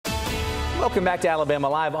Welcome back to Alabama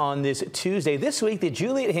Live on this Tuesday. This week, the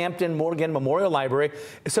Juliette Hampton Morgan Memorial Library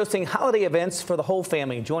is hosting holiday events for the whole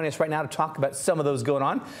family. Joining us right now to talk about some of those going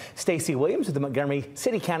on, Stacey Williams with the Montgomery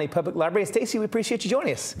City County Public Library. Stacey, we appreciate you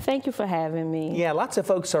joining us. Thank you for having me. Yeah, lots of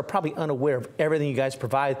folks are probably unaware of everything you guys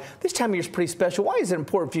provide. This time of year is pretty special. Why is it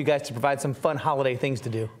important for you guys to provide some fun holiday things to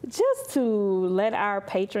do? Just to let our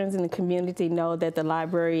patrons in the community know that the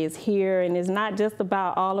library is here, and it's not just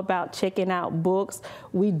all about checking out books.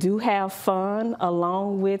 We do have fun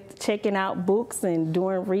along with checking out books and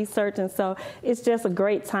doing research, and so it's just a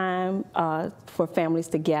great time for families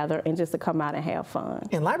to gather and just to come out and have fun.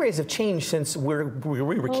 And libraries have changed since we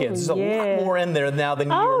were kids. There's a lot more in there now than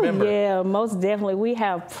you remember. Oh yeah, most definitely. We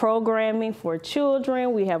have programming for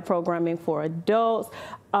children. We have programming for adults.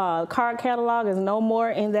 Card catalog is no more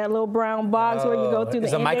in that little brown box where you go through the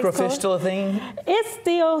index. Is a microfiche still a thing? It's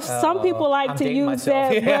still, some people like to use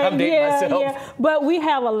that. Yeah, I'm dating myself. Yeah. But we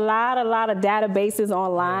have a lot of databases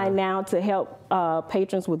online now to help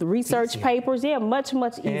patrons with research papers. Yeah, much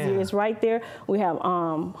easier. It's right there. We have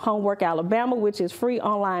Homework Alabama, which is free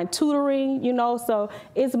online tutoring, you know, so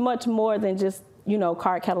it's much more than just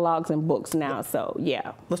card catalogs and books now, so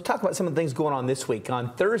yeah. Let's talk about some of the things going on this week.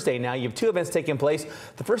 On Thursday now, you have two events taking place.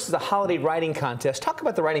 The first is a holiday writing contest. Talk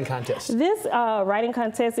about the writing contest. This writing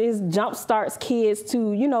contest jumpstarts kids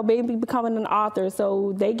to, maybe becoming an author.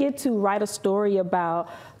 So they get to write a story about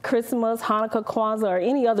Christmas, Hanukkah, Kwanzaa, or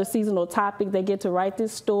any other seasonal topic. They get to write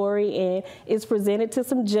this story, and it's presented to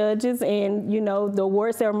some judges, and the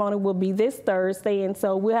award ceremony will be this Thursday, and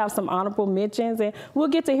so we'll have some honorable mentions, and we'll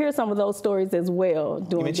get to hear some of those stories as well.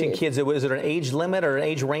 You mentioned kids. Is it an age limit or an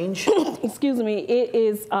age range? Excuse me. It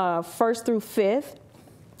is 1st through 5th.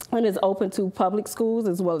 And it's open to public schools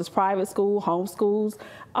as well as private school, home schools,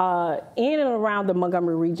 in and around the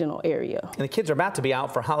Montgomery regional area. And the kids are about to be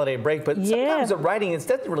out for holiday break, but sometimes the writing, it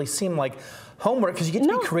doesn't really seem like homework because you get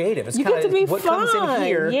to be creative. It's kind of what comes in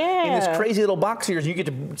here in this crazy little box here. You get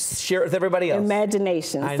to share it with everybody else.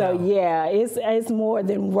 Imagination. So yeah, it's more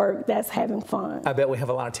than work. That's having fun. I bet we have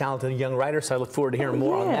a lot of talented young writers, so I look forward to hearing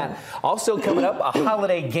more on that. Also coming up, a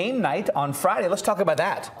holiday game night on Friday. Let's talk about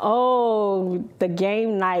that. Oh, the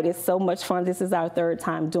game night is so much fun. This is our 3rd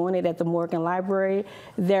time doing it at the Morgan Library.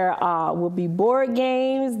 There will be board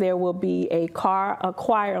games. There will be a choir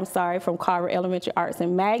from Carver Elementary Arts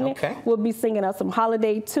and Magnet. We'll be singing us some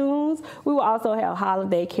holiday tunes. We will also have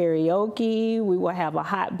holiday karaoke. We will have a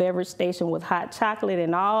hot beverage station with hot chocolate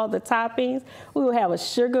and all the toppings. We will have a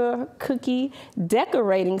sugar cookie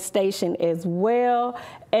decorating station as well.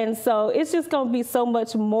 And so it's just going to be so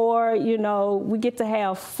much more. We get to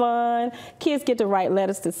have fun. Kids get to write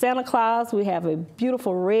letters to Santa Claus. We have a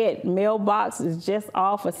beautiful red mailbox. It's just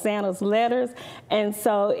all for Santa's letters. And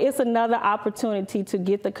so it's another opportunity to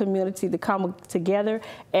get the community to come together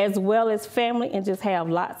as well as family and just have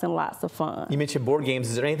lots and lots of fun. You mentioned board games.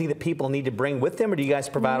 Is there anything that people need to bring with them, or do you guys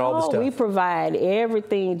provide all the stuff? We provide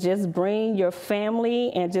everything. Just bring your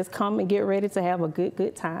family and just come and get ready to have a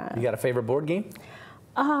good time. You got a favorite board game?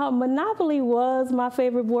 Monopoly was my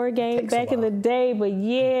favorite board game back in the day, but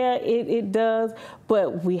yeah, it does.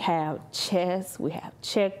 But we have chess, we have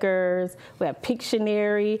checkers, we have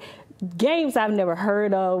Pictionary. Games I've never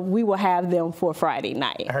heard of, we will have them for Friday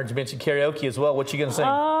night. I heard you mention karaoke as well. What you gonna sing?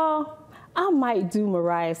 I might do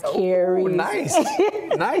Mariah's Carey. Oh, nice.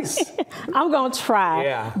 Nice. I'm going to try.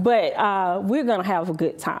 Yeah. But we're going to have a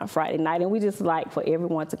good time Friday night, and we just like for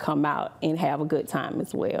everyone to come out and have a good time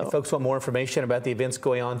as well. If folks want more information about the events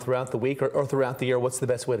going on throughout the week or throughout the year, what's the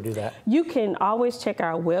best way to do that? You can always check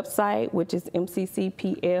our website, which is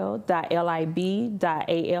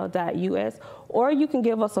mccpl.lib.al.us, or you can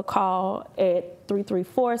give us a call at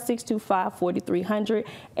 334-625-4300,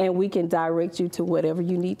 and we can direct you to whatever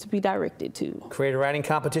you need to be directed to. Creative writing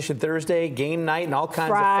competition Thursday, game night, and all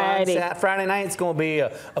kinds of fun. Friday night, it's going to be a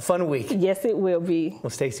fun week. Yes, it will be. Well,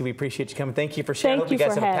 Stacey, we appreciate you coming. Thank you for sharing. I hope you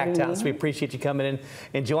guys have a packed house. We appreciate you coming in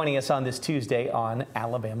and joining us on this Tuesday on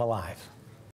Alabama Live.